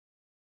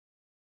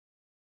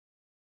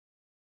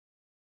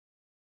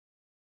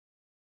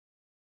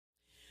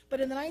But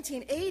in the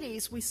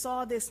 1980s, we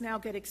saw this now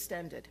get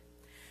extended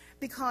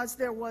because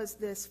there was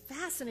this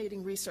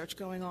fascinating research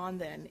going on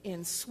then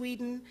in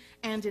Sweden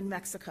and in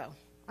Mexico.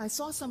 I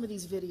saw some of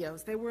these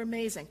videos. They were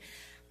amazing.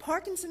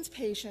 Parkinson's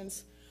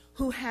patients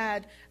who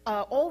had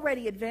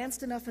already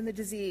advanced enough in the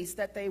disease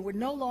that they were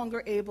no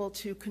longer able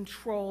to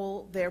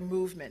control their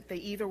movement. They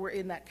either were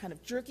in that kind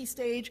of jerky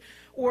stage,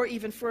 or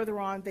even further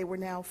on, they were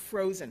now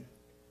frozen.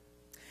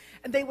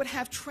 And they would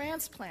have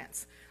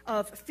transplants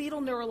of fetal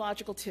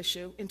neurological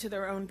tissue into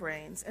their own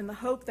brains in the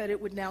hope that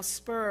it would now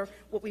spur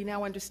what we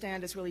now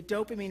understand as really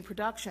dopamine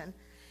production.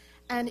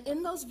 And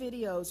in those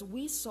videos,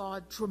 we saw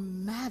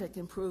dramatic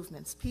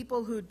improvements.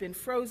 People who'd been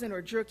frozen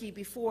or jerky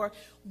before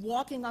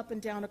walking up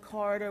and down a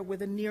corridor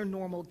with a near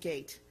normal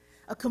gait,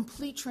 a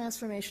complete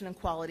transformation in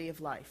quality of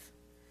life.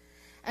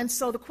 And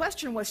so the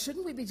question was,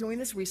 shouldn't we be doing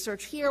this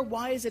research here?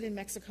 Why is it in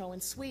Mexico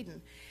and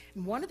Sweden?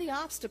 And one of the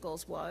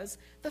obstacles was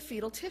the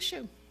fetal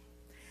tissue,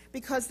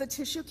 because the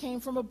tissue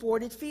came from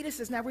aborted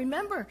fetuses. Now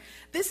remember,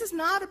 this is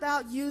not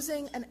about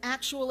using an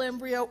actual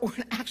embryo or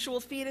an actual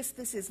fetus.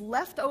 This is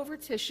leftover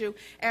tissue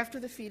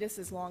after the fetus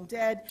is long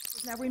dead.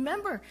 Now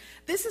remember,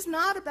 this is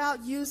not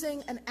about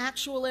using an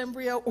actual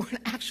embryo or an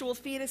actual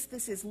fetus.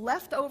 This is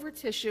leftover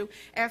tissue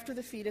after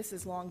the fetus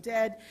is long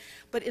dead.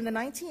 But in the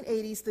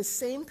 1980s, the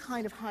same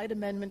kind of Hyde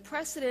Amendment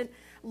precedent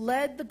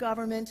led the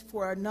government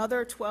for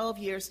another 12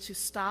 years to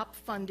stop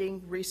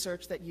funding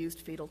research that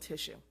used fetal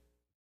tissue.